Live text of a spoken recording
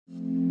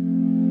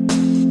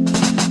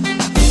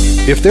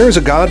If there is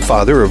a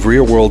godfather of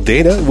real-world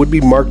data, it would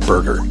be Marc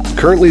Berger.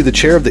 Currently the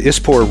chair of the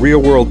ISPOR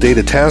Real-World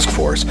Data Task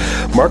Force,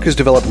 Marc has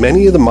developed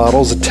many of the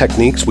models and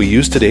techniques we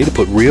use today to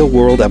put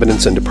real-world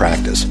evidence into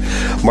practice.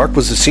 Marc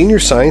was a senior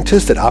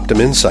scientist at Optum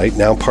Insight,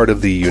 now part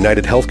of the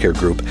United Healthcare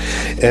Group,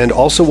 and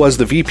also was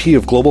the VP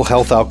of Global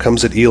Health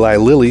Outcomes at Eli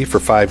Lilly for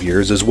 5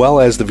 years, as well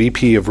as the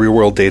VP of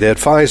Real-World Data at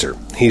Pfizer.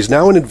 He's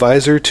now an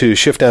advisor to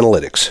Shift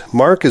Analytics.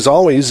 Marc, as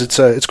always,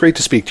 it's great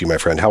to speak to you, my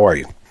friend. How are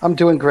you? I'm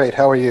doing great.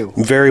 How are you?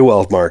 Very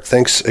well, Marc.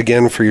 Thanks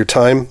again for your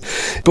time.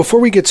 Before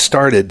we get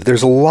started,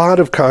 there's a lot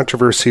of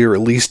controversy, or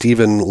at least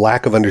even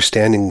lack of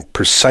understanding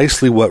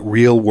precisely what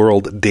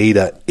real-world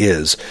data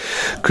is.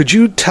 Could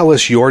you tell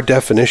us your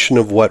definition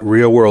of what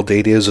real-world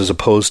data is as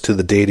opposed to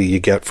the data you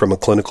get from a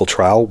clinical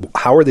trial?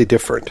 How are they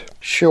different?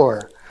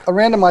 Sure. A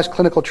randomized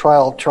clinical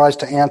trial tries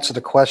to answer the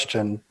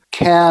question,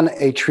 can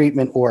a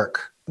treatment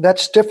work?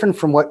 That's different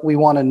from what we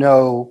want to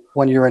know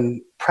when you're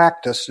in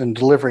practice and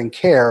delivering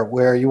care,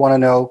 where you want to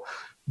know,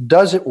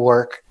 does it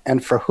work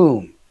and for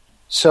whom?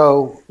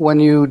 So when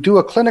you do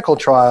a clinical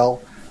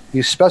trial,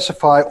 you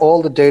specify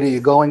all the data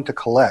you're going to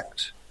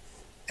collect,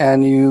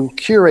 and you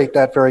curate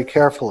that very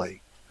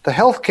carefully. The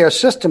healthcare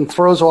system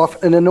throws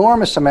off an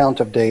enormous amount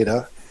of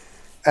data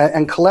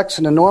and collects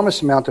an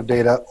enormous amount of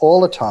data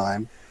all the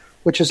time,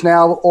 which is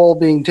now all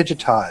being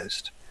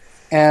digitized.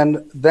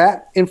 And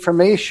that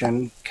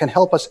information can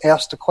help us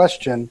ask the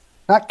question,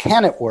 not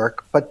can it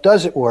work, but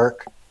does it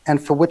work,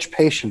 and for which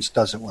patients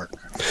does it work?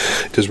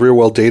 Does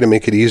real-world data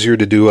make it easier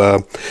to do a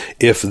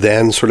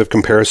if-then sort of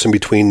comparison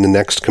between the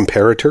next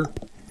comparator?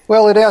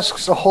 Well, it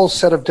asks a whole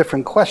set of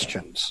different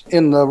questions.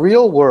 In the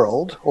real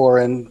world,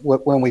 or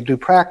when we do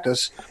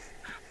practice,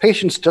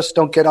 patients just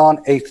don't get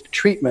on a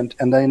treatment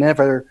and they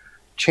never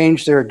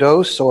change their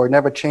dose or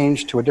never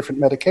change to a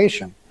different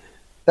medication.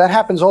 That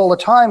happens all the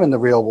time in the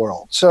real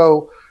world.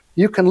 So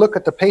you can look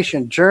at the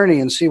patient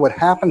journey and see what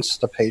happens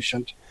to the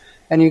patient,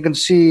 and you can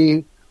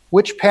see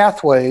which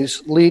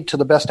pathways lead to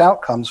the best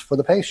outcomes for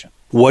the patient.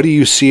 What do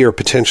you see are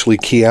potentially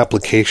key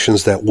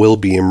applications that will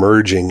be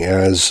emerging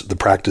as the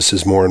practice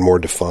is more and more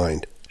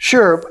defined?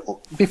 Sure.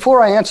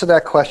 Before I answer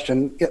that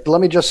question,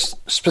 let me just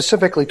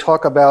specifically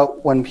talk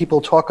about when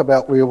people talk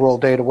about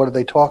real-world data, what are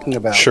they talking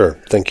about? Sure.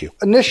 Thank you.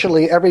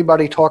 Initially,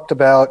 everybody talked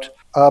about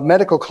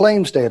medical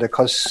claims data,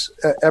 because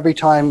every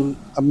time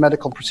a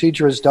medical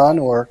procedure is done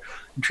or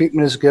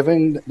treatment is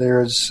given,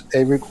 there's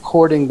a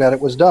recording that it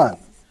was done.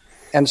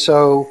 And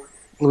so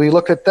we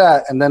look at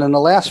that, and then in the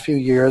last few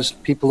years,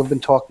 people have been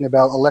talking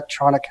about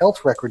electronic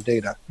health record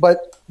data.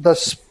 But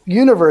the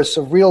universe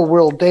of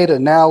real-world data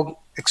now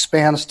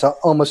expands to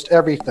almost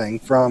everything,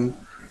 from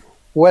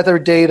weather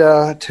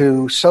data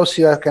to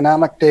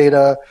socioeconomic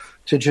data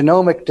to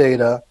genomic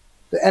data,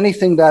 to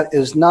anything that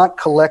is not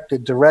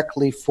collected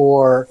directly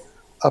for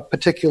a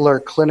particular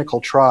clinical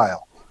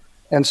trial.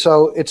 And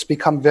so it's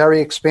become very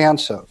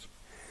expansive.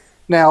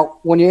 Now,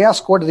 when you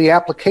ask what are the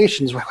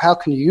applications, how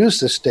can you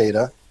use this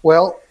data?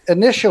 Well,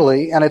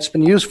 initially, and it's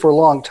been used for a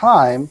long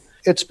time,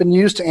 it's been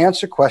used to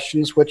answer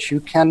questions which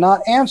you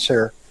cannot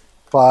answer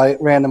by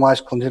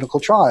randomized clinical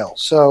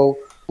trials. So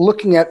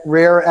looking at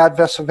rare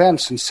adverse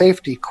events and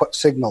safety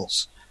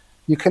signals,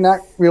 you cannot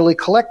really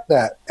collect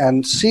that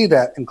and see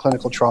that in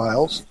clinical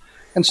trials.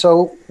 And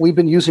so we've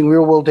been using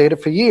real-world data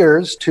for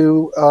years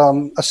to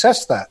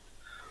assess that.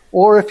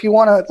 Or if you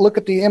want to look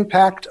at the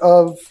impact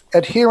of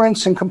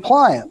adherence and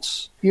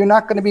compliance, you're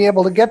not going to be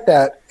able to get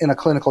that in a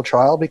clinical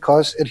trial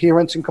because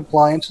adherence and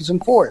compliance is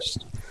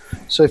enforced.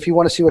 So if you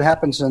want to see what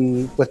happens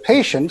with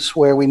patients,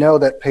 where we know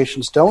that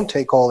patients don't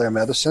take all their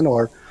medicine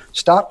or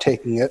stop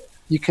taking it,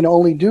 you can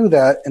only do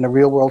that in a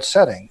real-world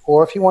setting.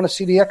 Or if you want to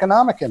see the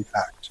economic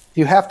impact,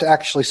 you have to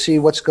actually see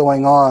what's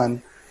going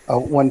on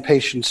when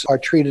patients are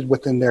treated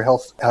within their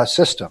health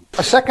system.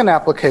 A second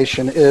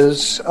application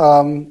is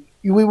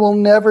we will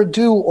never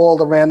do all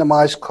the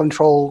randomized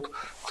controlled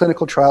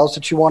clinical trials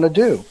that you want to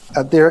do.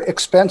 They're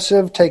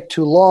expensive, take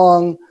too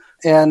long,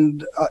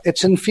 and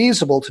it's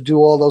infeasible to do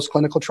all those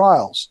clinical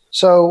trials.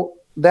 So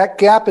that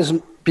gap is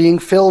being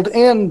filled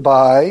in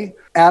by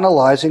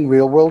analyzing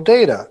real-world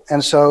data.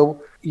 And so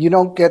you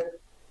don't get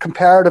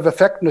comparative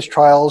effectiveness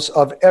trials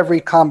of every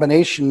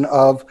combination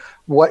of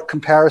what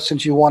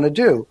comparisons you want to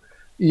do.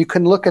 You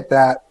can look at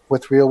that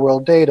with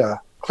real-world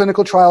data.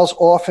 Clinical trials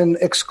often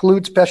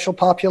exclude special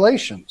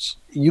populations.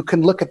 You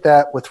can look at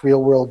that with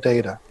real-world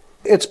data.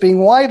 It's being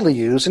widely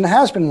used and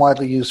has been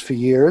widely used for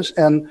years.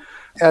 And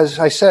as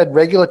I said,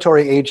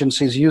 regulatory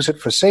agencies use it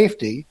for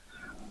safety,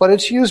 but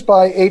it's used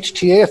by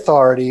HTA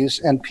authorities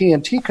and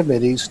P&T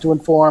committees to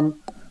inform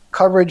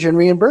coverage and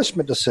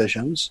reimbursement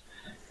decisions.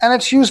 And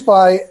it's used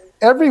by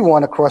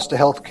everyone across the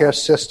healthcare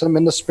system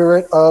in the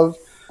spirit of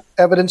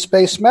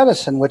evidence-based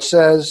medicine, which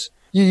says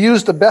you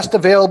use the best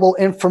available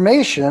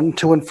information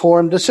to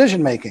inform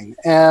decision-making.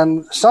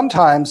 And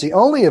sometimes the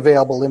only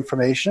available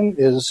information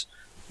is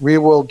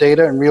real-world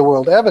data and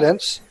real-world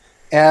evidence,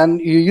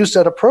 and you use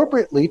that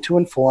appropriately to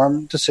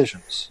inform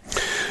decisions.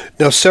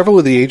 Now, several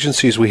of the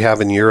agencies we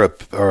have in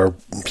Europe are,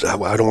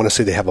 I don't want to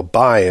say they have a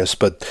bias,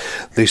 but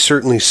they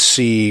certainly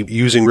see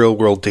using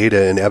real-world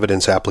data in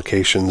evidence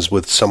applications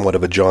with somewhat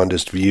of a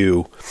jaundiced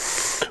view.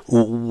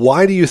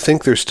 Why do you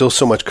think there's still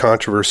so much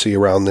controversy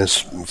around this,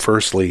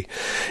 firstly?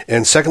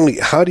 And secondly,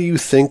 how do you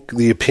think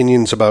the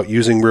opinions about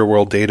using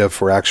real-world data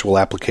for actual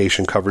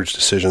application coverage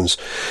decisions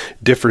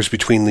differs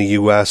between the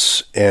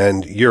U.S.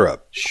 and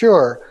Europe?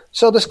 Sure.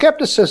 So the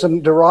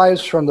skepticism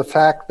derives from the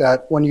fact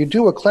that when you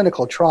do a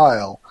clinical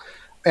trial,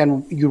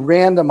 and you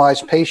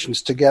randomize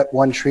patients to get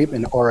one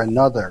treatment or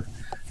another,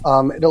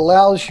 it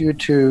allows you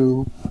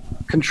to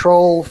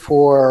control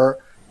for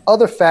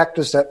other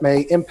factors that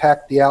may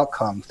impact the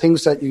outcome,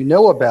 things that you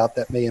know about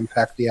that may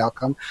impact the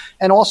outcome,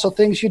 and also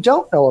things you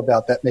don't know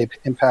about that may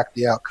impact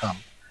the outcome.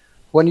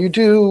 When you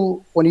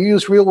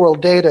use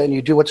real-world data and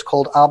you do what's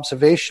called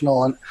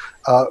observational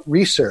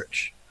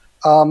research,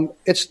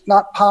 it's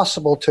not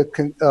possible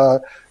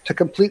to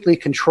completely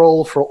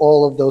control for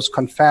all of those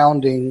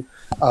confounding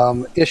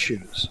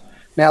issues.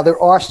 Now, there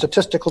are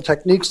statistical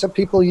techniques that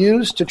people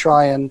use to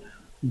try and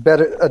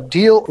better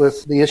deal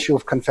with the issue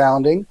of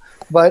confounding,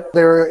 but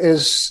there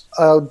is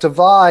a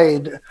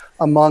divide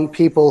among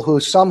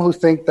people some who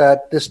think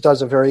that this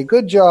does a very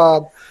good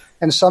job,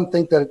 and some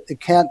think that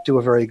it can't do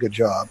a very good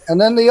job. And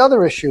then the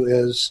other issue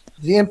is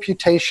the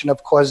imputation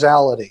of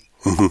causality.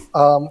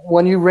 Mm-hmm.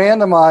 When you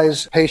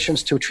randomize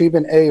patients to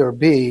treatment A or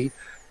B,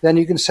 then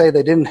you can say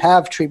they didn't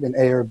have treatment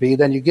A or B,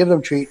 then you give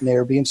them treatment A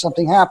or B and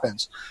something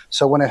happens.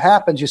 So when it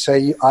happens, you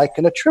say, I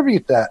can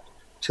attribute that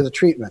to the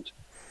treatment.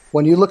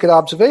 When you look at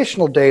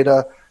observational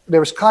data,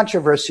 there's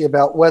controversy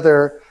about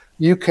whether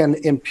you can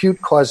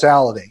impute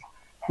causality.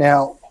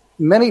 Now,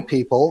 many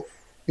people,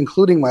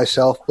 including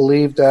myself,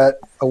 believe that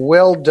a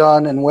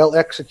well-done and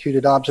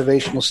well-executed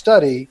observational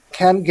study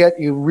can get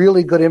you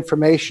really good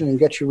information and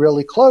get you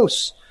really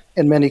close,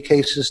 in many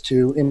cases,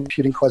 to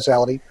imputing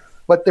causality.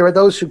 But there are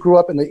those who grew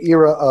up in the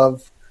era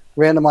of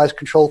randomized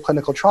controlled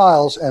clinical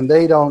trials, and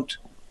they don't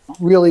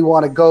really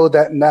want to go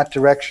in that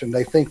direction.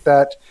 They think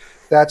that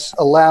that's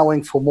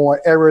allowing for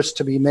more errors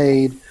to be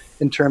made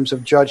in terms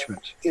of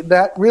judgment.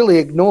 That really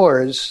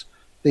ignores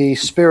the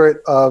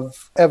spirit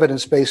of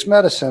evidence-based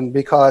medicine,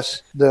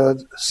 because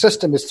the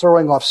system is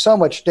throwing off so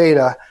much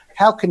data.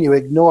 How can you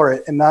ignore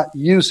it and not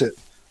use it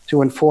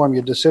to inform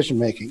your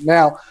decision-making?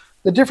 Now,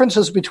 the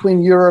differences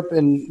between Europe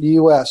and the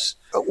U.S.,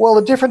 well,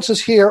 the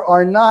differences here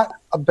are not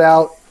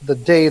about the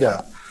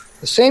data.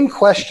 The same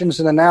questions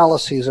and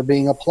analyses are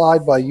being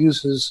applied by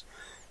users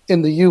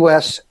in the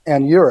U.S.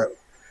 and Europe.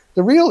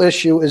 The real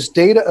issue is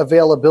data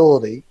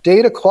availability,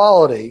 data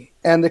quality,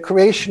 and the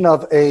creation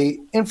of a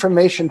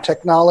information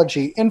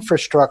technology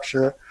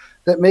infrastructure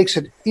that makes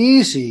it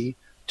easy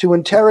to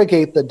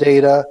interrogate the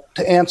data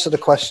to answer the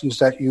questions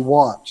that you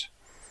want.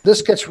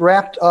 This gets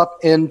wrapped up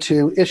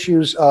into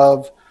issues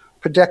of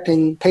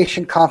protecting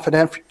patient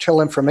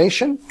confidential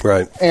information,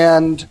 right,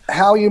 and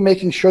how you're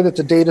making sure that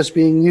the data is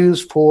being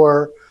used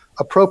for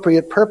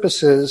appropriate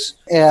purposes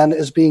and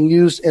is being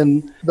used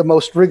in the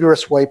most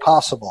rigorous way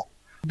possible.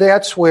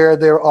 That's where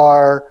there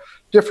are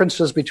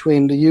differences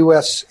between the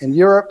U.S. and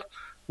Europe,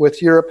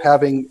 with Europe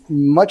having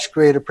much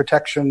greater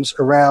protections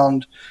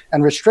around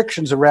and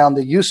restrictions around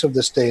the use of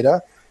this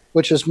data,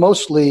 which is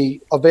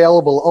mostly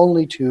available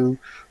only to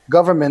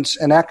governments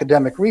and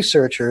academic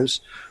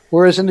researchers,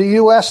 whereas in the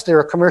U.S. there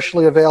are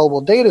commercially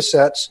available data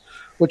sets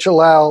which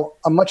allow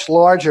a much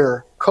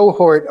larger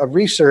cohort of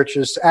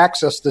researchers to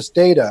access this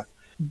data.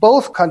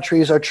 Both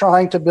countries are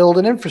trying to build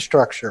an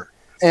infrastructure,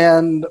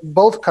 and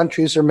both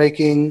countries are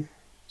making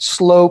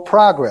slow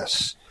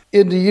progress.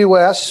 In the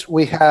U.S.,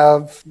 we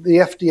have the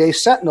FDA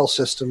Sentinel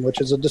system,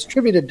 which is a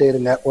distributed data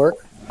network,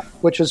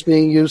 which is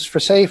being used for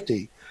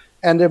safety.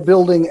 And they're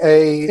building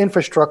an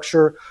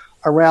infrastructure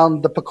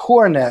around the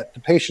PCORNet, the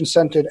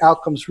Patient-Centered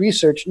Outcomes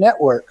Research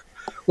Network,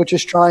 which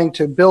is trying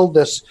to build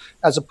this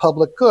as a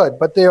public good.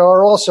 But there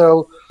are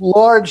also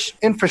large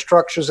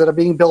infrastructures that are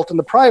being built in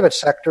the private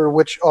sector,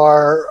 which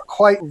are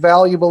quite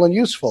valuable and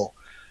useful.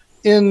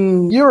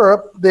 In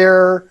Europe,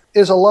 there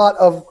is a lot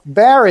of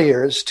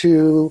barriers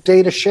to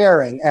data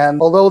sharing.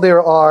 And although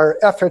there are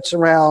efforts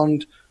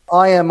around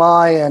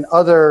IMI and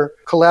other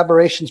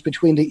collaborations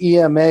between the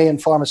EMA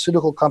and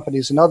pharmaceutical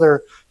companies and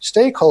other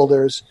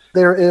stakeholders,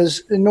 there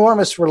is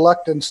enormous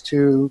reluctance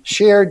to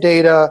share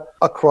data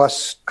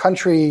across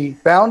country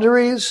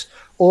boundaries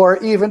or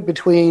even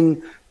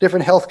between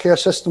different healthcare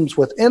systems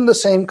within the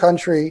same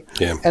country.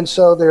 Yeah. And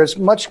so there's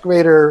much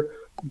greater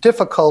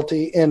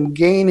difficulty in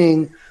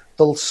gaining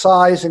the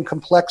size and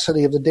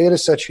complexity of the data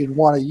sets you'd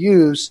want to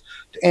use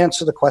to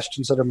answer the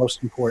questions that are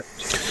most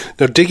important.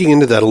 Now, digging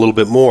into that a little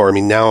bit more, I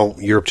mean, now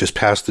Europe just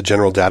passed the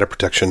General Data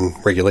Protection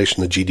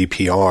Regulation, the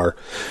GDPR.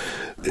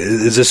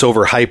 Is this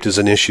overhyped as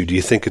an issue? Do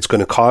you think it's going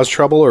to cause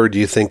trouble, or do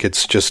you think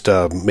it's just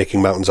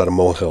making mountains out of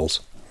molehills?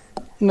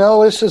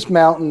 No, this is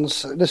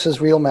mountains. This is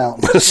real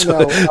mountains.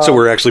 So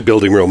we're actually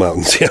building real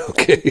mountains. Yeah,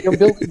 okay. You're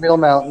building real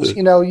mountains.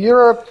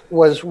 Europe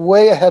was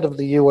way ahead of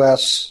the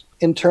U.S.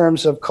 in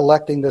terms of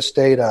collecting this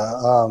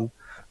data.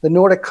 The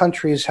Nordic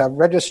countries have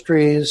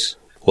registries.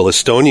 Well,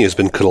 Estonia has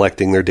been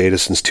collecting their data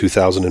since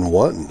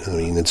 2001. I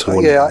mean, it's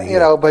one.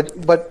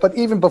 But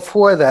even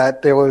before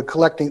that, they were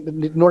collecting.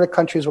 The Nordic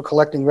countries were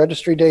collecting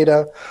registry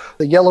data.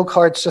 The yellow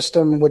card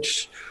system,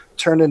 which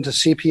turned into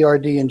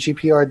CPRD and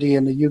GPRD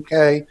in the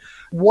UK,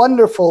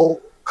 wonderful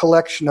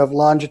collection of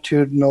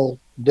longitudinal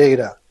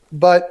data.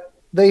 But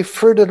they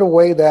frittered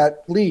away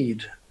that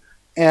lead,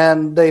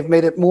 and they've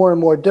made it more and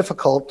more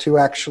difficult to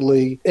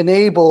actually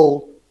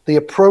enable the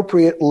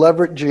appropriate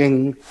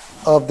leveraging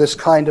of this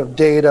kind of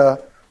data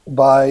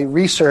by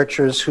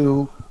researchers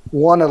who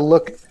want to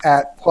look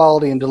at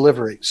quality and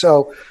delivery.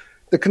 So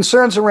the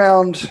concerns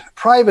around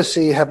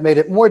privacy have made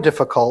it more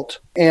difficult,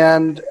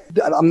 and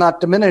I'm not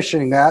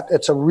diminishing that.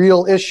 It's a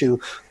real issue.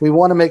 We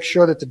want to make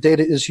sure that the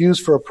data is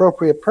used for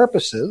appropriate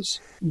purposes,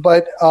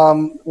 but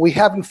we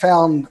haven't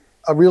found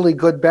a really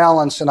good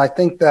balance, and I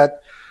think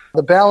that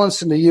the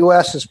balance in the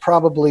U.S. is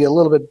probably a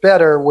little bit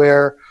better,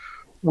 where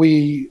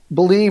we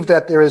believe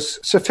that there is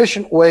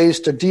sufficient ways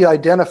to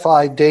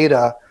de-identify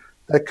data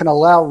that can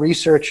allow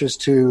researchers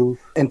to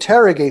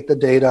interrogate the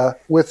data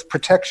with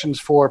protections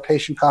for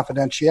patient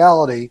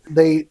confidentiality.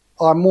 They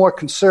are more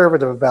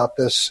conservative about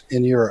this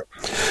in Europe.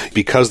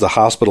 Because the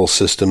hospital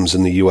systems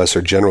in the U.S.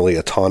 are generally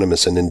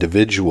autonomous and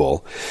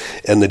individual,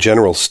 and the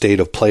general state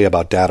of play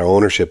about data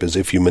ownership is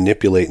if you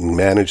manipulate and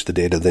manage the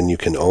data, then you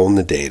can own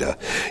the data.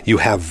 You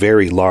have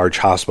very large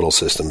hospital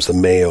systems, the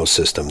Mayo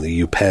system,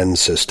 the UPenn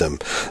system,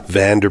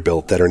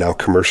 Vanderbilt, that are now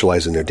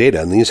commercializing their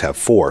data, and these have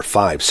 4,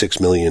 5, 6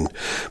 million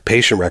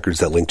patient records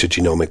that link to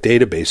genomic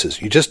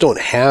databases. You just don't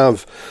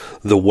have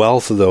the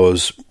wealth of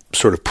those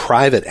sort of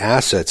private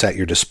assets at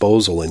your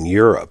disposal in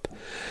Europe.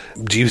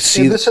 Do you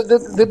see this is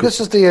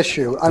the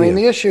issue. I mean,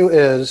 the issue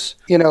is,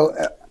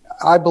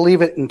 I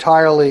believe it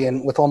entirely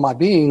and with all my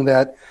being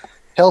that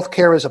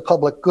healthcare is a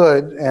public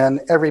good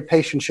and every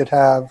patient should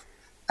have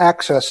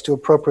access to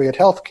appropriate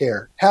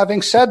healthcare.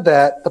 Having said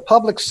that, the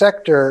public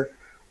sector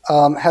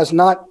has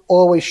not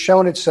always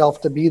shown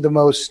itself to be the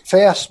most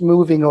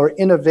fast-moving or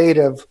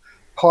innovative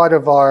part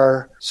of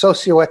our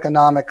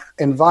socioeconomic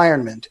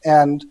environment.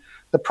 And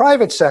the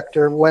private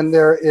sector, when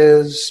there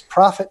is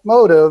profit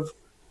motive,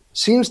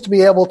 seems to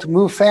be able to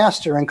move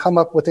faster and come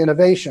up with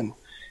innovation.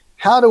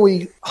 How do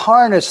we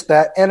harness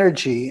that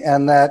energy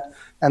and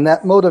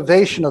that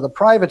motivation of the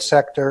private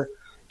sector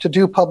to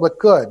do public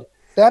good?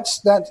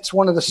 That's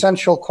one of the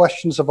central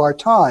questions of our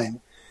time.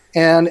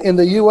 And in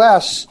the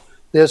U.S.,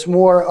 there's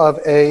more of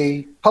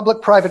a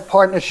public-private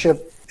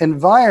partnership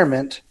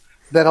environment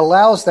that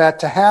allows that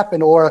to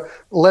happen, or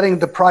letting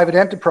the private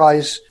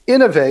enterprise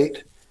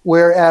innovate.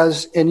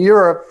 Whereas in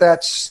Europe,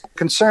 that's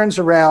concerns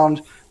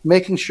around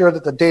making sure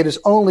that the data is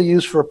only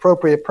used for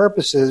appropriate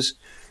purposes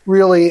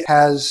really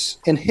has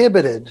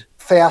inhibited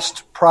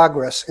fast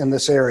progress in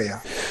this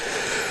area.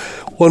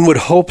 One would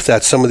hope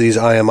that some of these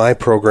IMI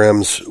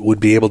programs would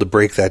be able to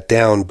break that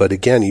down, but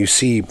again, you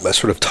see a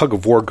sort of tug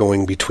of war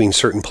going between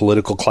certain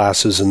political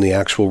classes and the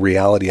actual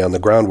reality on the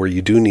ground, where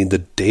you do need the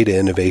data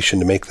innovation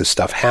to make this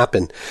stuff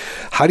happen.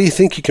 How do you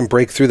think you can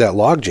break through that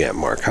logjam,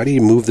 Mark? How do you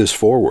move this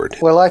forward?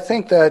 Well, I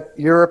think that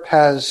Europe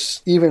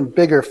has even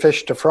bigger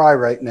fish to fry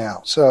right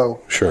now.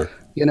 So, sure.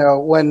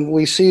 When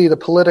we see the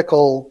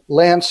political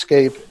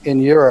landscape in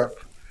Europe,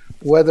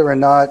 whether or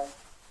not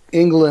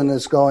England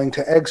is going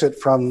to exit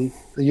from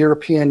the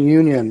European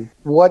Union,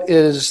 what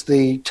is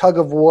the tug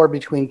of war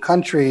between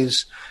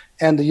countries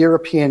and the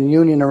European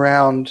Union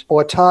around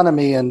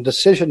autonomy and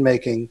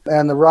decision-making,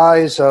 and the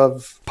rise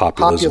of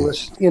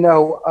populist.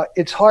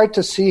 It's hard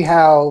to see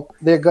how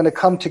they're going to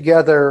come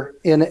together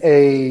in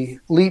a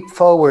leap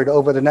forward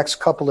over the next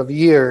couple of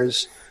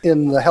years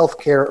in the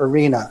healthcare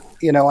arena.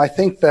 I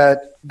think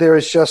that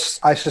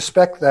I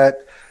suspect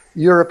that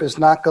Europe is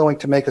not going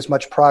to make as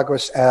much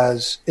progress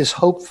as is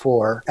hoped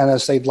for and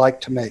as they'd like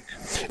to make.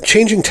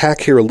 Changing tack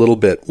here a little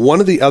bit,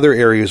 one of the other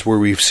areas where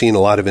we've seen a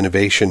lot of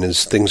innovation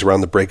is things around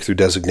the breakthrough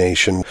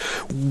designation.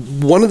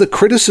 One of the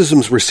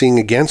criticisms we're seeing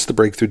against the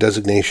breakthrough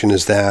designation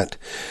is that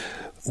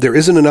there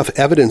isn't enough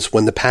evidence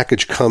when the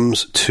package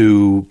comes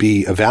to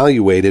be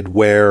evaluated,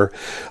 where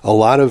a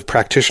lot of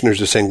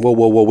practitioners are saying, well,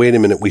 wait a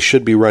minute, we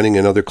should be running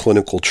another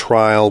clinical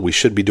trial. We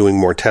should be doing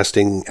more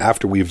testing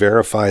after we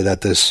verify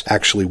that this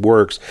actually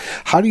works.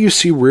 How do you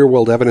see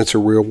real-world evidence or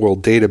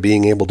real-world data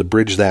being able to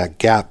bridge that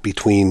gap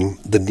between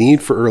the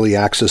need for early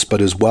access,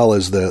 but as well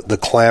as the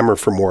clamor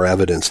for more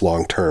evidence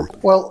long-term?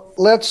 Well,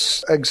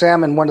 let's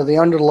examine one of the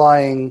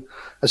underlying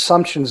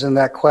assumptions in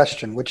that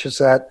question, which is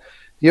that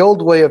the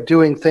old way of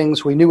doing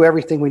things, we knew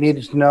everything we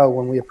needed to know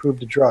when we approved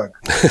the drug.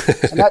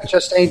 And that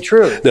just ain't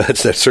true. No,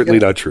 that's certainly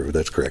not true.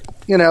 That's correct.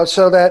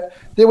 So that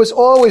there's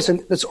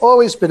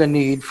always been a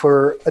need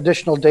for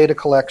additional data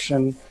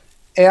collection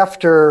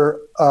after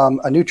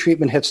a new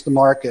treatment hits the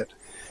market.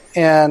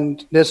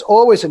 And there's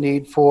always a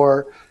need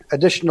for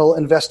additional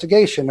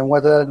investigation, and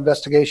whether that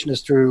investigation is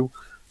through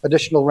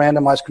additional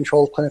randomized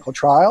controlled clinical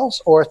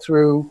trials or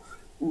through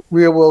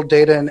real-world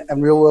data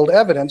and real-world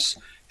evidence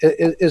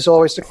is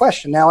always the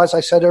question. Now, as I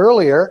said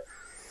earlier,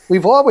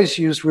 we've always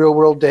used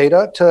real-world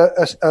data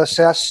to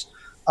assess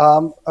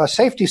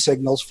safety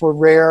signals for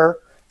rare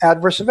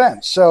adverse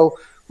events. So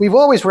we've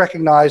always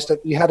recognized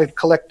that you had to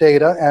collect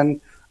data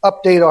and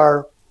update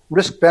our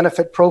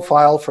risk-benefit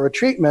profile for a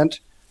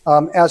treatment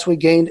as we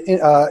gained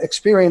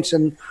experience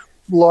in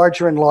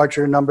larger and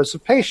larger numbers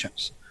of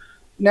patients.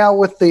 Now,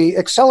 with the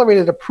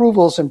accelerated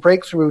approvals and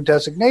breakthrough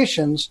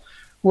designations,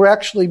 we're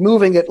actually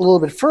moving it a little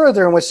bit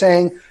further, and we're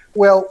saying,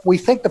 well, we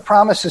think the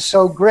promise is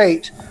so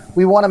great,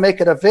 we want to make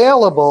it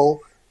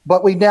available,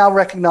 but we now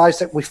recognize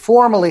that we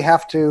formally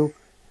have to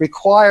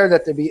require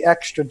that there be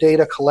extra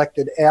data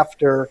collected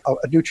after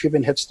a new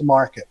treatment hits the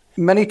market.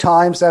 Many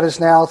times that is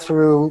now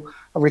through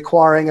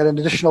requiring an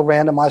additional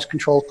randomized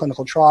controlled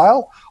clinical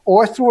trial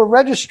or through a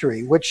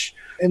registry, which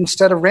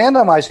instead of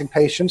randomizing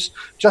patients,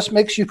 just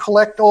makes you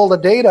collect all the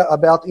data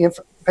about the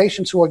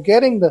patients who are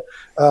getting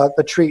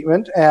the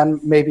treatment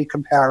and maybe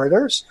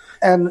comparators,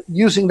 and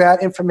using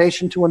that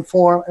information to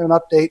inform and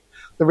update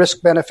the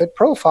risk-benefit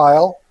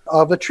profile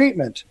of the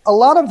treatment. A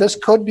lot of this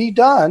could be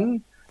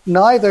done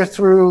neither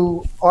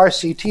through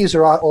RCTs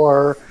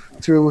or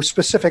through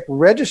specific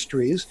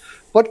registries,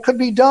 but could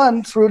be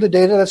done through the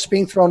data that's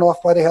being thrown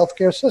off by the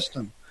healthcare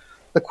system.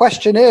 The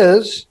question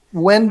is,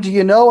 when do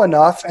you know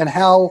enough, and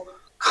how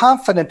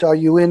confident are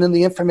you in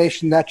the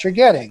information that you're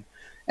getting?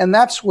 And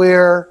that's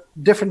where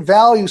different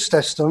value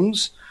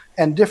systems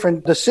and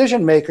different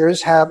decision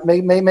makers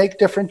may make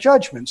different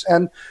judgments.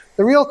 And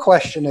the real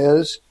question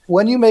is,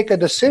 when you make a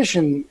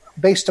decision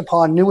based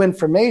upon new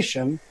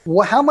information,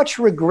 how much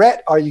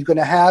regret are you going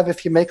to have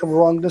if you make a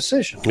wrong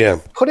decision? Yeah.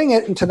 Putting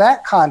it into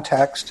that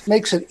context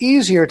makes it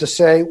easier to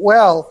say,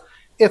 well,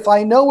 if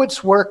I know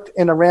it's worked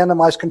in a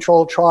randomized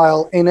controlled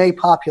trial in a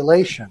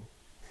population,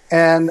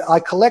 and I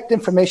collect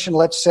information,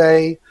 let's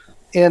say,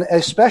 in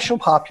a special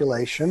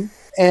population,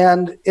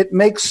 and it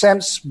makes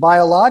sense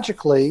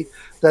biologically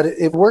that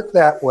it worked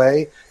that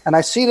way, and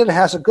I see that it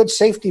has a good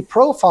safety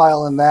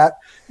profile in that,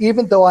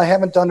 even though I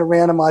haven't done a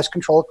randomized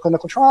controlled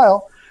clinical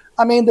trial,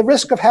 I mean, the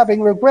risk of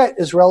having regret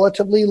is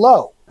relatively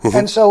low. Mm-hmm.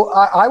 And so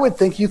I would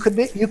think you could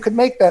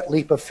make that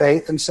leap of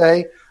faith and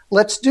say,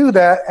 let's do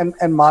that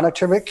and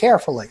monitor it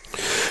carefully.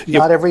 Yep.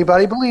 Not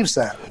everybody believes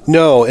that.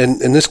 No, and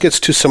this gets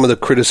to some of the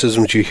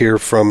criticisms you hear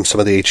from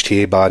some of the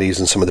HTA bodies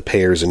and some of the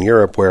payers in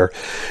Europe where,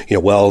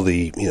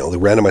 the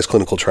randomized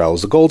clinical trial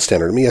is the gold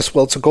standard. I mean, yes,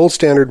 well, it's a gold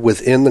standard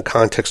within the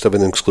context of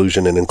an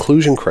exclusion and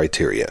inclusion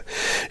criteria.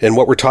 And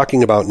what we're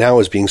talking about now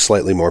is being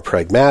slightly more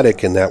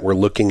pragmatic in that we're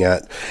looking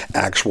at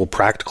actual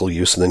practical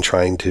use and then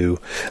trying to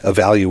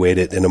evaluate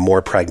it in a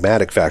more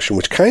pragmatic fashion,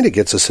 which kind of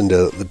gets us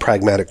into the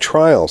pragmatic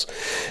trials.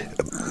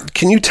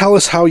 Can you tell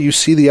us how you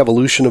see the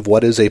evolution of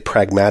what is a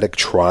pragmatic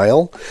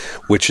trial,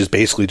 which is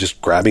basically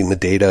just grabbing the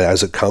data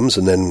as it comes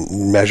and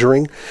then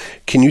measuring?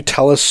 Can you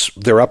tell us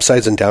their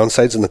upsides and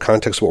downsides in the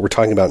context of what we're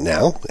talking about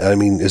now? I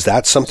mean, is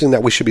that something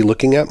that we should be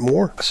looking at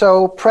more?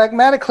 So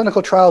pragmatic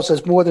clinical trials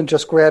is more than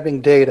just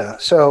grabbing data.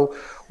 So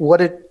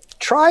what it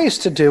tries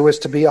to do is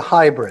to be a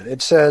hybrid.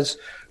 It says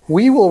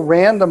we will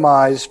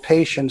randomize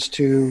patients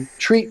to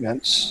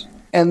treatments,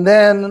 and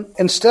then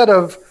instead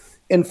of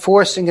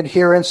enforcing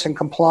adherence and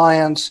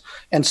compliance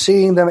and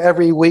seeing them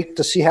every week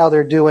to see how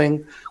they're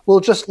doing, we'll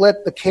just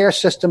let the care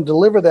system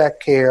deliver that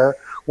care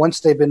once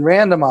they've been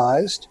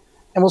randomized,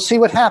 and we'll see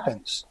what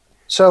happens.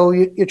 So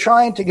you're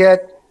trying to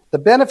get the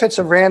benefits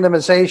of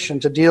randomization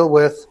to deal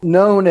with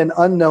known and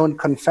unknown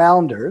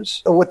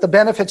confounders, with the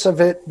benefits of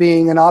it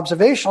being an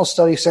observational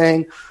study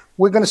saying,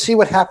 we're going to see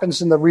what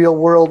happens in the real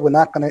world. We're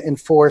not going to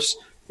enforce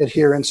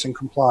adherence and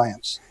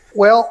compliance.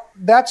 Well,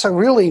 that's a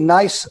really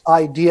nice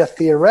idea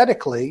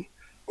theoretically.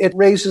 It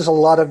raises a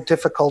lot of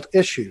difficult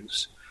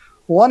issues.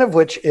 One of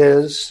which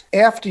is,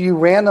 after you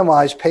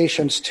randomize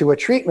patients to a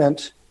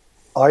treatment,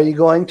 are you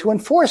going to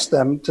enforce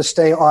them to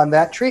stay on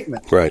that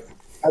treatment? Right.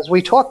 As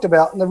we talked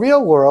about in the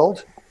real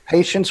world,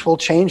 patients will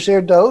change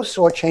their dose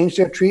or change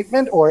their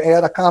treatment or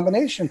add a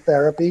combination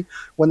therapy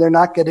when they're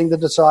not getting the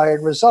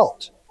desired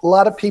result. A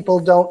lot of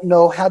people don't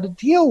know how to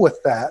deal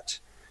with that,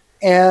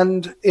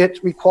 and it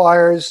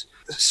requires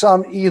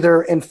some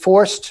either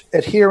enforced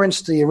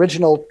adherence to the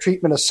original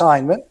treatment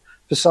assignment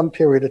for some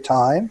period of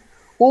time,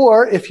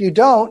 or if you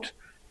don't,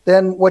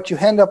 then what you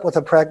end up with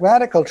a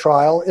pragmatical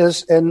trial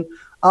is an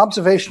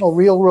observational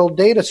real-world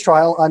data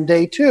trial on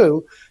day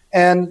 2,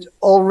 and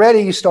already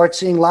you start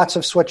seeing lots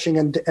of switching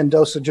and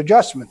dosage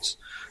adjustments.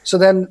 So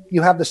then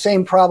you have the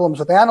same problems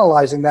with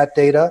analyzing that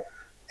data,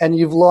 and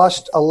you've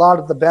lost a lot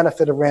of the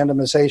benefit of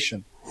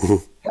randomization.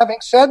 Mm-hmm.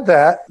 Having said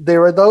that,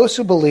 there are those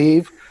who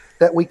believe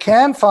that we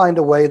can find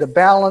a way to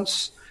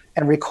balance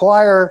and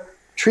require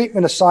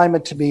treatment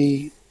assignment to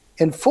be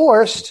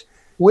enforced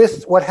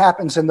with what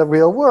happens in the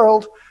real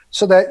world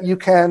so that you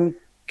can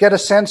get a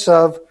sense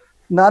of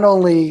not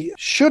only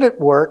should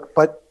it work,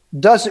 but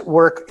does it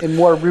work in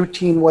more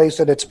routine ways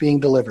that it's being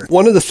delivered?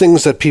 One of the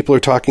things that people are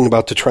talking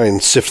about to try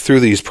and sift through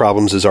these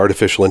problems is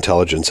artificial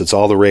intelligence. It's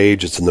all the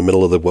rage. It's in the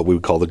middle of what we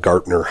would call the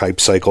Gartner hype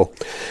cycle.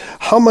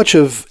 How much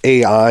of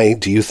AI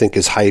do you think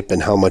is hype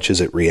and how much is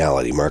it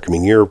reality, Marc? I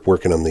mean, you're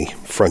working on the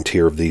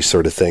frontier of these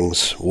sort of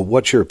things.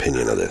 What's your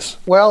opinion of this?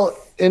 Well,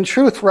 In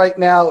truth, right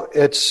now,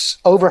 it's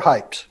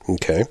overhyped.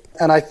 Okay.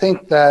 And I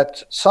think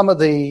that some of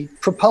the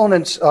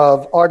proponents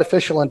of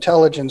artificial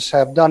intelligence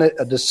have done it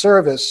a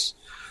disservice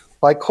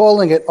by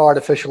calling it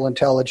artificial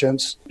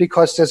intelligence,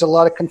 because there's a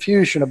lot of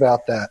confusion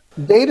about that.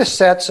 Data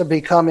sets are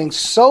becoming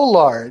so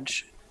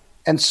large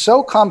and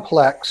so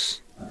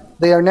complex,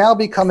 they are now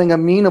becoming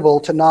amenable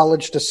to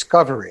knowledge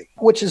discovery,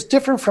 which is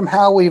different from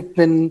how we've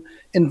been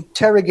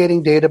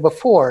interrogating data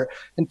before.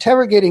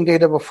 Interrogating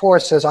data before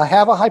says, I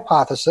have a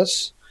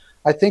hypothesis,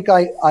 I think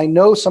I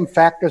know some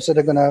factors that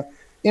are going to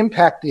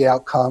impact the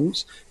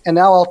outcomes, and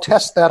now I'll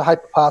test that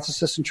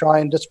hypothesis and try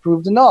and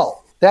disprove the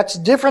null. That's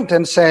different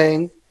than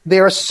saying,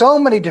 there are so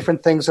many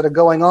different things that are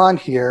going on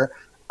here,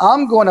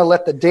 I'm going to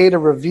let the data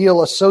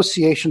reveal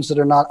associations that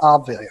are not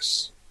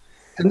obvious.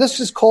 And this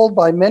is called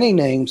by many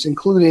names,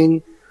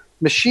 including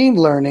machine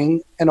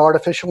learning and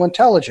artificial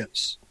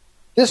intelligence.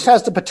 This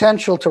has the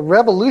potential to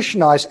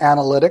revolutionize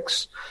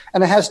analytics,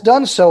 and it has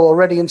done so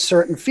already in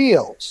certain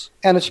fields.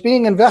 And it's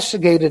being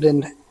investigated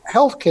in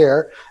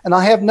healthcare, and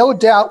I have no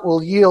doubt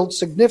will yield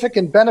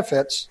significant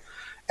benefits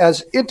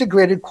as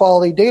integrated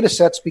quality data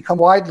sets become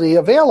widely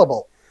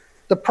available.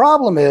 The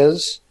problem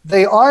is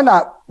they are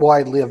not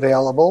widely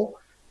available,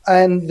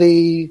 and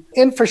the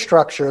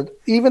infrastructure,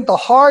 even the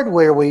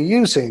hardware we're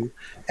using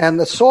and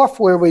the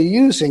software we're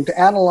using to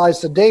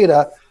analyze the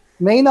data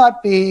may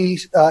not be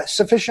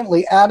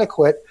sufficiently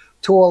adequate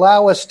to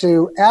allow us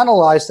to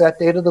analyze that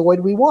data the way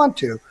we want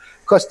to,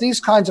 because these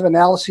kinds of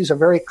analyses are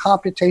very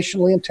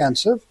computationally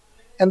intensive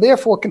and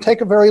therefore can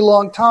take a very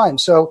long time.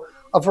 So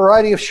a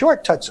variety of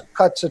shortcuts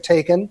are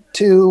taken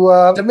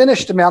to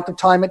diminish the amount of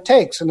time it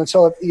takes. And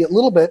so a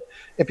little bit,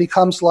 it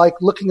becomes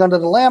like looking under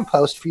the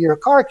lamppost for your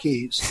car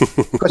keys,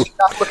 because you're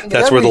not looking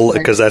at everything.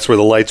 Because that's where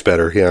the light's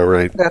better. Yeah,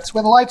 right. That's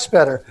where the light's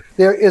better.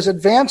 There is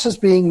advances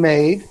being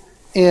made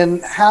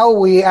in how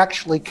we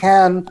actually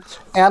can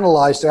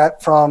analyze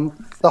that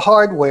from the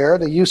hardware,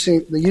 the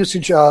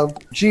usage of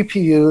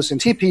GPUs and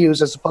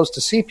TPUs as opposed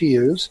to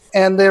CPUs.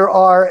 And there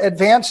are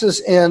advances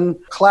in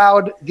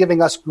cloud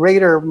giving us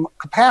greater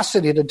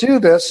capacity to do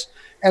this.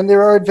 And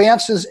there are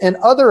advances in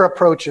other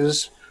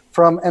approaches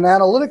from an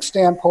analytic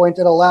standpoint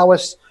that allow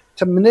us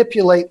to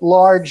manipulate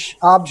large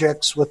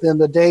objects within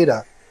the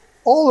data.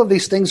 All of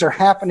these things are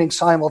happening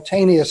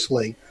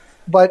simultaneously,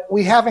 but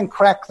we haven't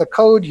cracked the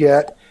code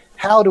yet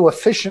how to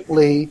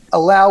efficiently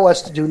allow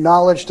us to do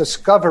knowledge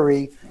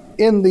discovery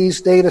in these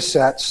data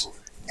sets,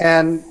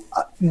 and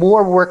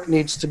more work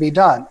needs to be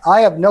done. I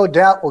have no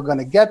doubt we're going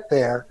to get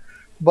there,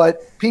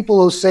 but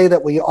people who say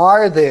that we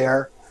are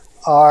there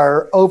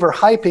are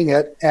overhyping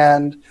it,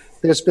 and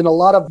there's been a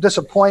lot of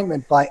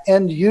disappointment by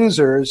end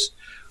users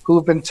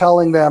who've been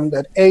telling them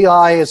that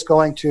AI is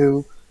going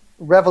to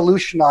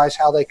revolutionize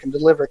how they can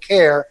deliver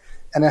care,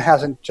 and it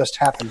hasn't just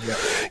happened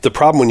yet. The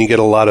problem when you get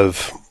a lot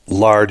of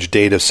large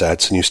data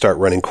sets and you start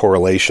running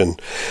correlation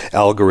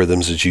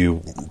algorithms is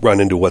you run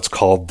into what's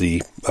called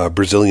the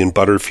Brazilian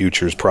butter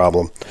futures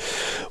problem,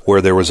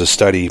 where there was a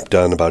study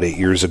done about 8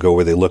 years ago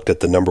where they looked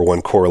at the number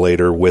one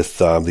correlator with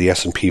the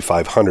S&P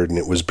 500, and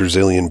it was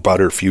Brazilian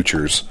butter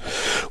futures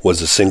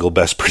was the single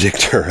best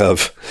predictor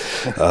of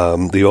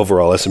the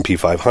overall S&P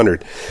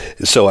 500.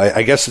 So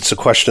I guess it's a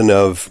question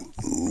of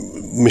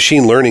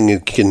machine learning.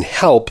 It can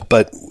help,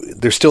 but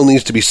there still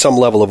needs to be some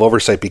level of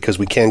oversight because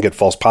we can get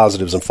false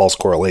positives and false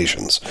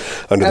correlations.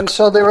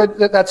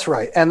 That's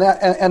right. And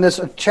there's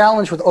a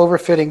challenge with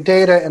overfitting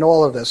data and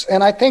all of this.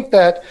 And I think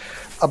that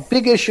a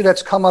big issue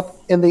that's come up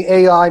in the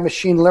AI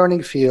machine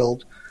learning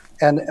field,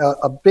 and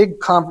a big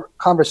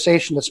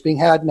conversation that's being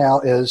had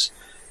now, is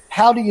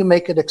how do you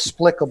make it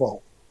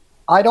explicable?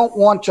 I don't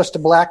want just a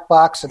black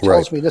box that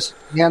tells me this is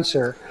the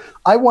answer.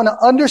 I want to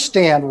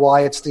understand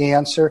why it's the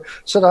answer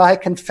so that I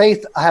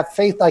have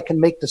faith I can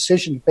make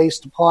decisions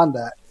based upon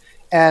that.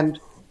 And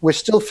we're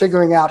still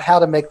figuring out how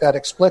to make that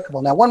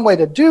explicable. Now, one way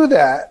to do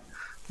that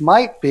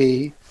might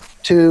be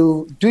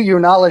to do your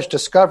knowledge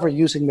discovery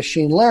using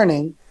machine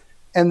learning,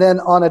 and then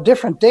on a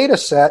different data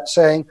set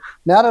saying,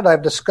 now that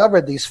I've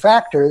discovered these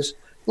factors,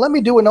 let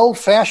me do an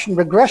old-fashioned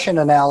regression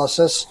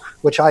analysis,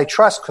 which I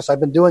trust because I've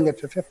been doing it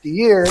for 50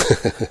 years.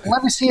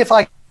 Let me see if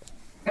I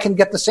can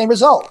get the same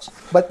results.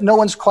 But no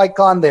one's quite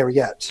gone there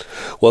yet.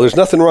 Well, there's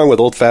nothing wrong with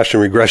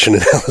old-fashioned regression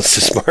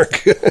analysis,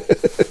 Mark.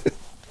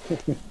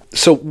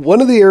 So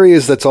one of the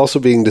areas that's also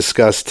being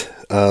discussed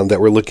that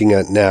we're looking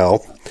at now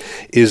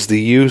is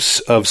the use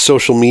of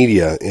social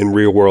media in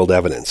real-world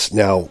evidence.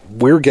 Now,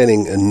 we're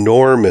getting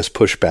enormous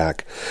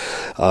pushback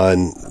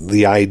on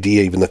the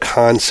idea, even the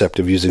concept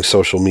of using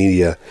social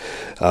media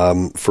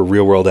for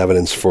real-world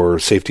evidence for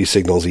safety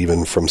signals,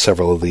 even from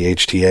several of the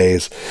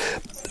HTAs.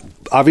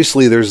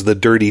 Obviously, there's the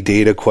dirty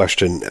data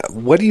question.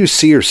 What do you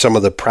see are some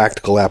of the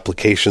practical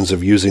applications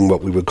of using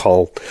what we would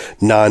call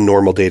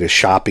non-normal data,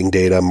 shopping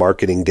data,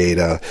 marketing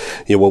data,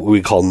 what we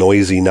would call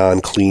noisy,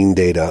 non-clean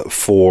data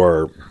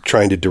for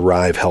trying to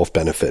derive health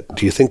benefit?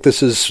 Do you think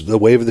this is the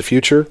wave of the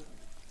future?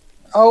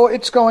 Oh,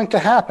 it's going to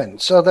happen,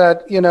 so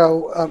that,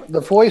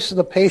 the voice of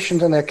the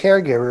patient and their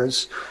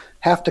caregivers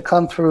have to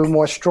come through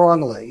more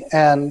strongly.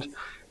 And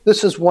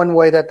this is one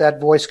way that that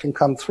voice can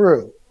come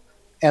through.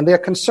 And their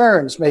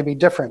concerns may be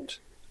different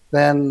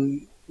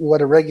than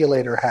what a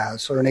regulator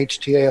has or an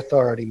HTA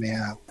authority may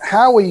have.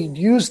 How we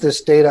use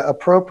this data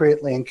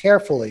appropriately and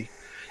carefully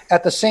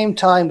at the same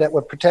time that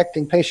we're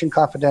protecting patient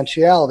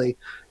confidentiality,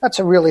 that's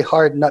a really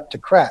hard nut to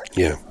crack.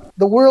 Yeah.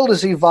 The world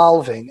is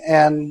evolving,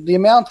 and the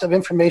amount of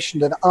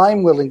information that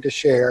I'm willing to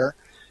share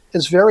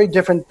is very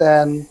different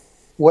than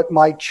what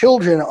my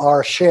children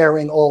are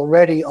sharing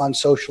already on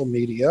social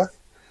media.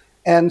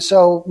 And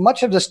so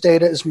much of this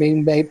data is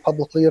being made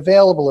publicly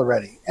available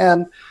already.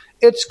 And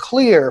it's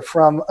clear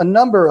from a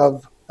number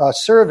of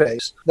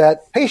surveys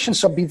that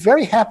patients will be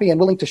very happy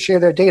and willing to share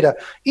their data,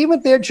 even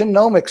their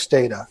genomics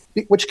data,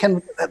 which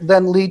can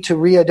then lead to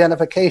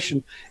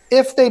re-identification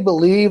if they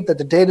believe that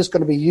the data is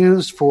going to be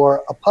used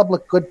for a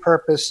public good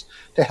purpose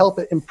to help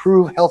it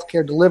improve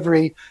healthcare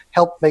delivery,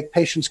 help make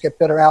patients get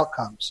better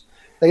outcomes.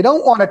 They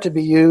don't want it to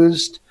be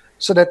used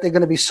so that they're going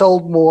to be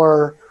sold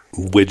more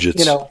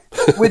widgets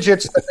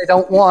that they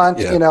don't want,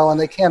 and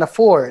they can't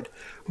afford.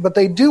 But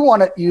they do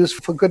want it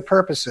used for good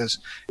purposes.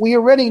 We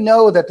already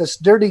know that this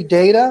dirty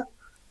data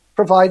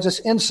provides us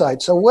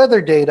insight. So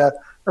weather data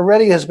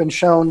already has been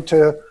shown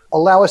to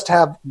allow us to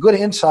have good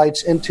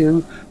insights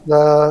into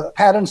the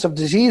patterns of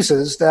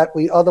diseases that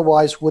we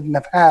otherwise wouldn't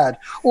have had,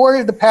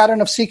 or the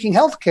pattern of seeking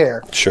health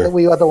care that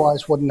we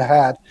otherwise wouldn't have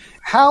had.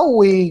 How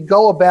we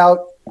go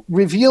about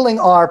revealing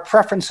our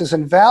preferences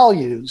and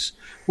values,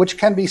 which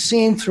can be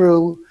seen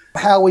through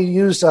how we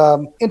use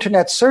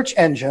internet search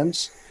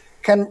engines,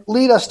 can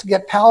lead us to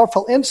get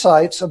powerful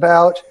insights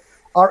about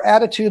our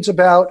attitudes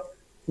about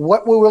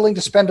what we're willing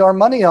to spend our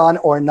money on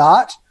or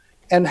not,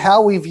 and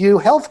how we view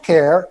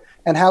healthcare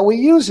and how we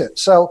use it.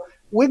 So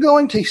we're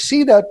going to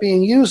see that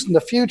being used in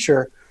the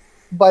future,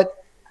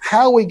 but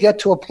how we get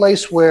to a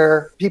place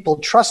where people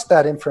trust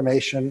that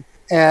information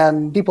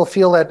and people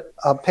feel that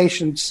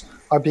patients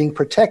are being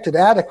protected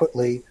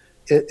adequately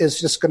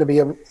is just going to be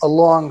a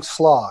long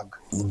slog.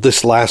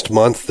 This last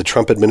month, the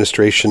Trump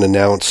administration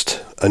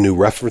announced a new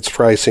reference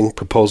pricing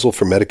proposal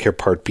for Medicare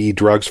Part B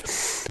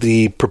drugs.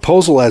 The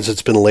proposal, as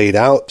it's been laid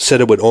out, said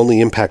it would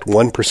only impact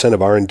 1%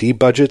 of R&D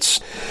budgets.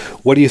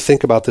 What do you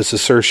think about this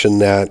assertion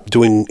that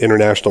doing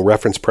international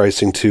reference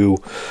pricing to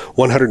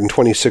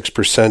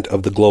 126%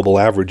 of the global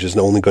average is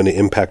only going to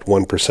impact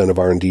 1% of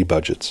R&D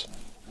budgets?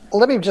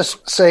 Let me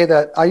just say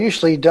that I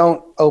usually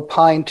don't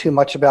opine too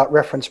much about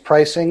reference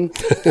pricing,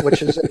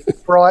 which is a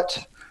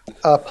fraught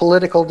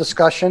political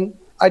discussion.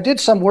 I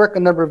did some work a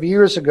number of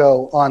years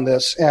ago on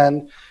this,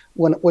 and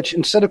which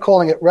instead of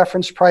calling it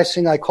reference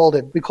pricing, we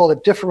called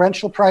it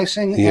differential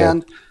pricing. Yeah.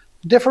 And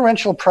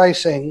differential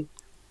pricing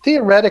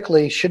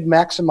theoretically should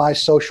maximize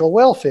social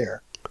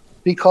welfare,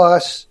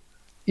 because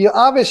you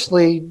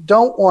obviously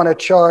don't want to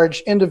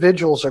charge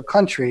individuals or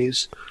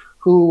countries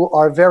who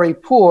are very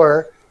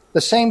poor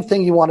the same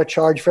thing you want to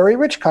charge very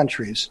rich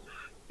countries,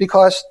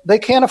 because they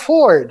can't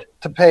afford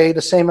to pay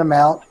the same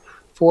amount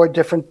for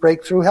different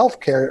breakthrough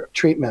healthcare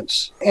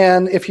treatments.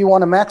 And if you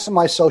want to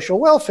maximize social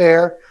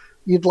welfare,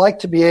 you'd like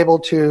to be able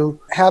to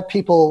have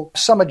people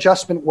some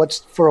adjustment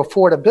for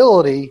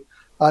affordability,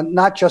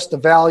 not just the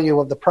value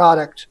of the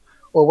product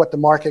or what the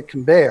market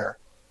can bear.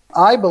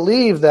 I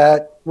believe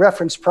that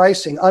reference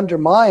pricing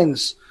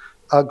undermines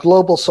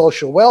global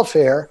social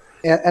welfare,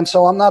 and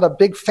so I'm not a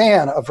big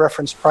fan of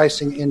reference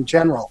pricing in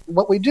general.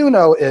 What we do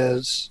know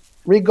is,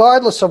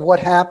 regardless of what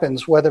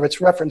happens, whether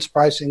it's reference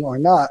pricing or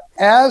not,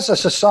 as a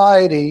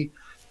society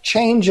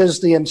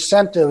changes the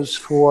incentives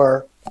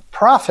for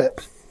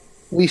profit,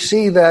 we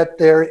see that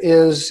there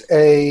is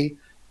an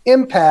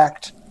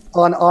impact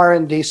on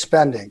R&D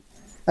spending.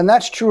 And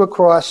that's true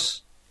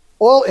across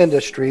all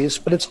industries,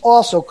 but it's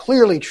also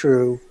clearly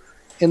true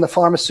in the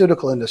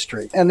pharmaceutical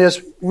industry. And there's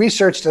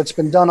research that's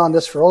been done on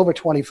this for over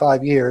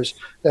 25 years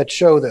that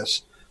show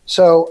this.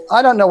 So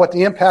I don't know what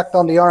the impact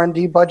on the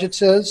R&D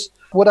budgets is.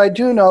 What I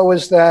do know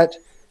is that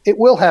it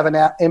will have an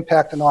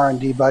impact on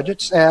R&D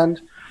budgets, and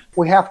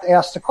we have to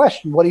ask the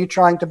question, what are you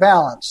trying to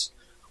balance?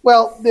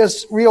 Well,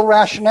 there's real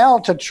rationale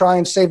to try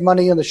and save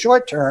money in the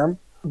short term,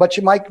 but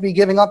you might be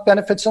giving up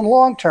benefits in the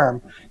long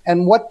term.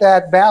 And what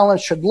that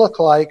balance should look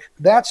like,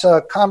 that's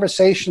a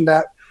conversation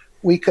that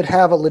we could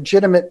have a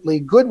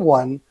legitimately good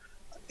one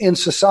in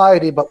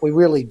society, but we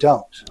really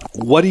don't.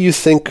 What do you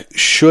think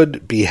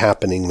should be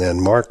happening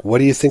then, Mark? What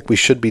do you think we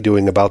should be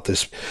doing about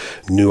this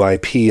new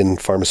IP in the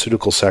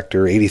pharmaceutical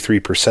sector?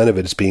 83% of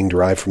it is being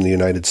derived from the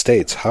United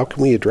States. How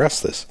can we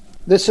address this?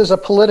 This is a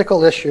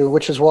political issue,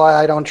 which is why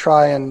I don't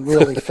try and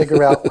really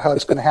figure out how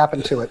it's going to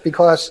happen to it,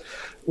 because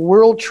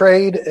world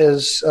trade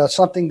is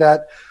something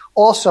that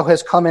also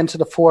has come into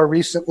the fore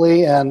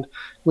recently, and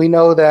we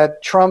know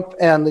that Trump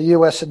and the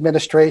U.S.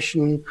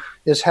 administration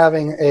is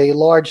having a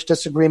large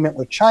disagreement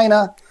with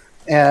China,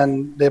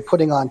 and they're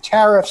putting on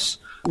tariffs,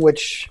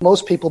 which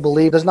most people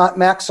believe does not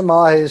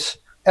maximize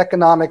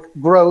economic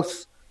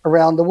growth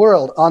around the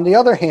world. On the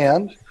other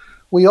hand,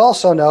 we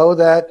also know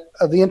that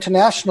the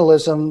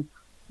internationalism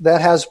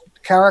that has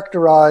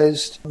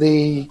characterized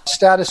the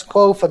status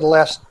quo for the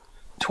last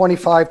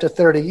 25 to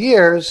 30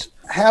 years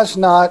has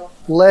not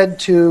led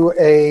to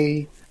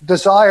a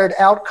desired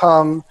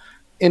outcome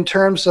in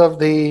terms of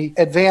the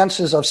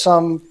advances of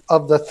some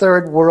of the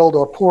third world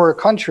or poorer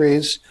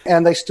countries,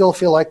 and they still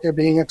feel like they're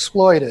being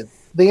exploited.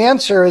 The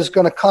answer is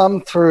going to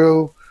come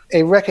through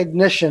a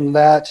recognition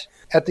that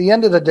at the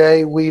end of the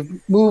day,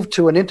 we've moved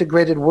to an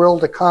integrated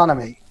world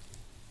economy.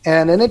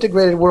 And an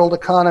integrated world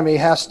economy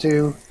has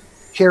to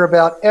care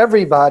about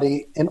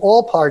everybody in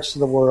all parts of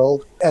the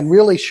world and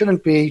really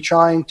shouldn't be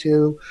trying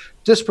to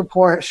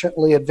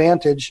disproportionately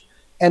advantage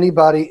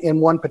anybody in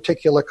one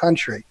particular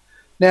country.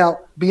 Now,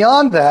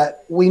 beyond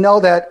that, we know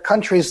that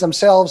countries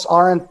themselves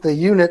aren't the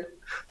unit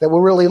that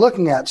we're really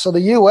looking at. So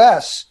the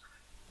U.S.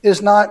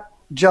 is not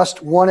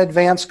just one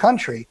advanced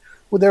country.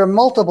 Well, there are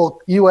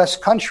multiple U.S.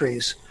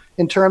 countries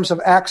in terms of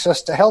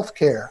access to health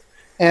care.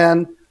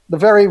 And the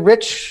very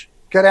rich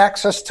get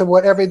access to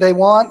whatever they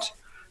want.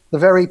 The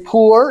very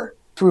poor,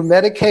 through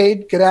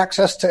Medicaid, get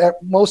access to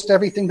most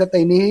everything that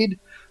they need.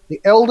 The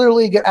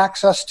elderly get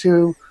access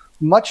to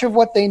much of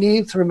what they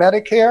need through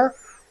Medicare.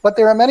 But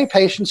there are many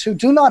patients who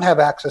do not have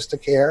access to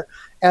care,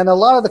 and a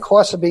lot of the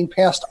costs are being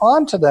passed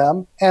on to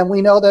them. And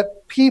we know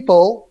that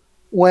people,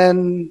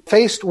 when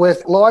faced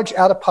with large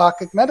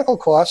out-of-pocket medical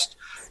costs,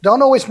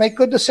 don't always make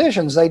good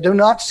decisions. They do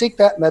not seek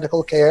that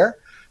medical care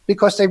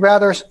because they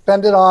rather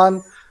spend it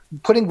on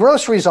putting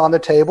groceries on the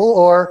table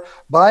or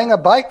buying a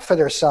bike for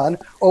their son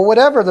or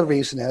whatever the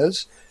reason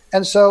is.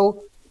 And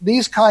so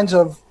these kinds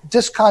of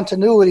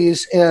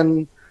discontinuities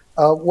in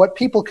what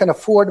people can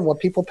afford and what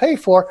people pay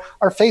for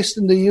are faced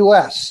in the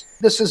U.S.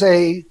 This is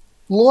a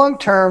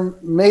long-term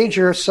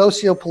major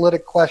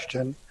sociopolitical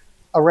question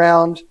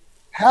around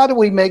how do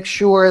we make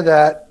sure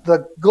that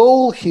the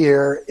goal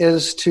here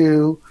is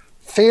to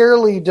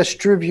fairly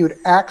distribute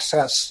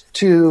access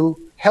to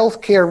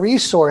healthcare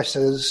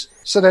resources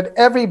so that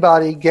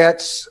everybody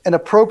gets an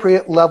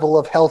appropriate level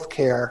of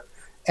healthcare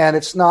and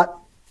it's not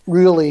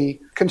really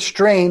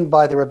constrained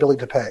by their ability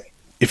to pay.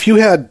 If you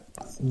had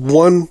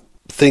one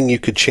thing you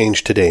could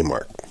change today,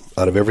 Marc,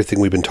 out of everything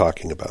we've been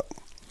talking about,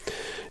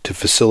 to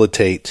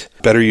facilitate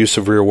better use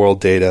of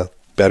real-world data,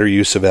 better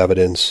use of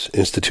evidence,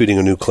 instituting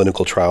a new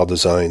clinical trial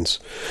designs,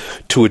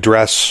 to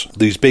address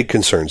these big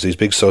concerns, these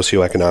big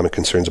socioeconomic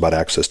concerns about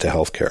access to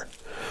healthcare,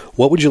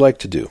 what would you like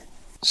to do?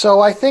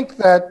 So I think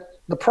that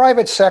the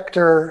private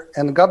sector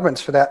and the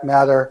governments, for that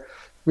matter,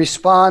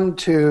 respond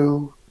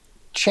to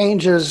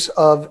changes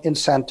of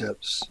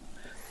incentives.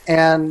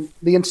 And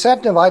the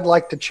incentive I'd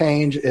like to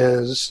change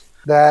is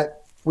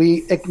that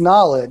we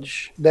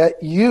acknowledge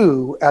that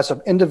you as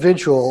an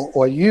individual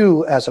or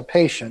you as a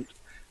patient,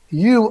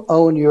 you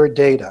own your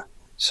data.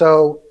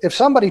 So if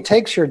somebody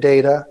takes your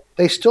data,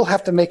 they still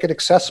have to make it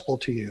accessible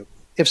to you.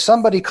 If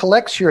somebody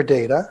collects your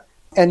data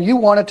and you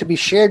want it to be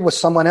shared with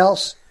someone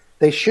else,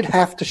 they should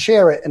have to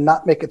share it and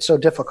not make it so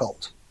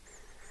difficult.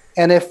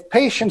 And if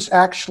patients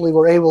actually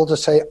were able to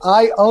say,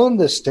 I own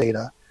this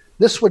data,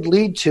 this would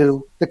lead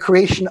to the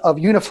creation of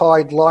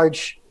unified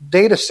large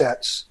data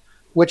sets,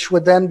 which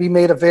would then be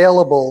made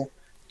available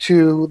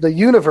to the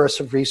universe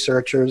of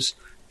researchers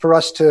for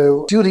us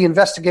to do the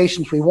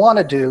investigations we want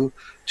to do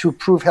to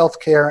improve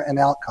healthcare and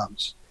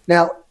outcomes.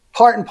 Now,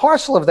 part and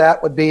parcel of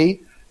that would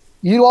be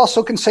you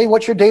also can say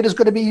what your data is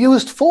going to be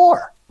used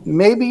for.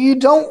 Maybe you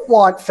don't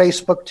want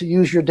Facebook to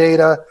use your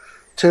data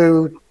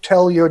to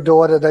tell your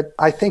daughter that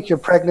I think you're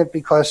pregnant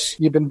because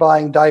you've been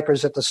buying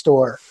diapers at the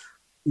store.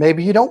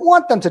 Maybe you don't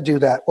want them to do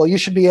that. Well, you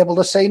should be able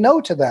to say no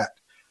to that.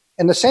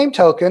 In the same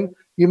token,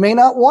 you may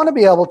not want to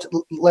be able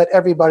to let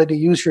everybody to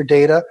use your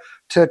data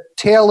to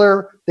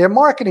tailor their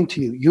marketing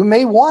to you. You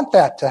may want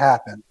that to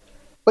happen,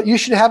 but you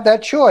should have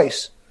that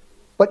choice.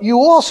 But you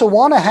also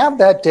want to have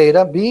that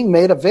data being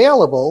made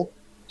available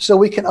so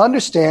we can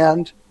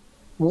understand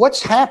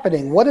what's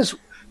happening. What is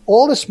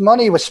all this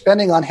money we're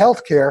spending on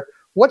healthcare?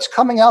 What's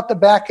coming out the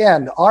back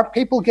end? Are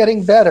people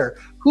getting better?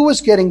 Who is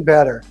getting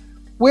better?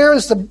 Where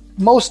is the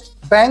most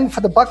bang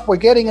for the buck we're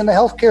getting in the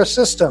healthcare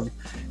system?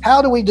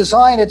 How do we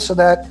design it so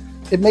that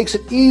it makes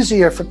it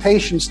easier for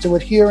patients to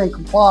adhere and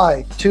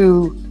comply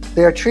to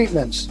their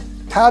treatments?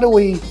 How do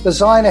we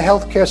design a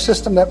healthcare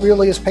system that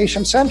really is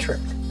patient-centric?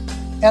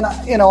 And,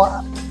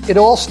 it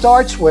all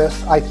starts with,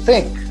 I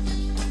think,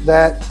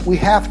 that we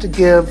have to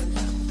give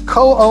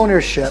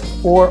co-ownership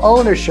or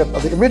ownership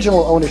of the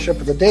original ownership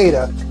of the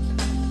data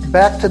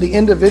back to the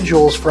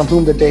individuals from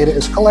whom the data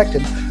is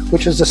collected,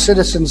 which is the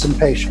citizens and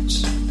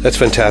patients. That's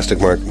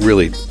fantastic, Marc.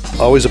 Really,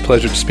 always a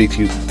pleasure to speak to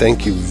you.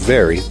 Thank you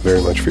very,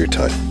 very much for your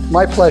time.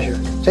 My pleasure.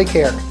 Take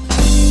care.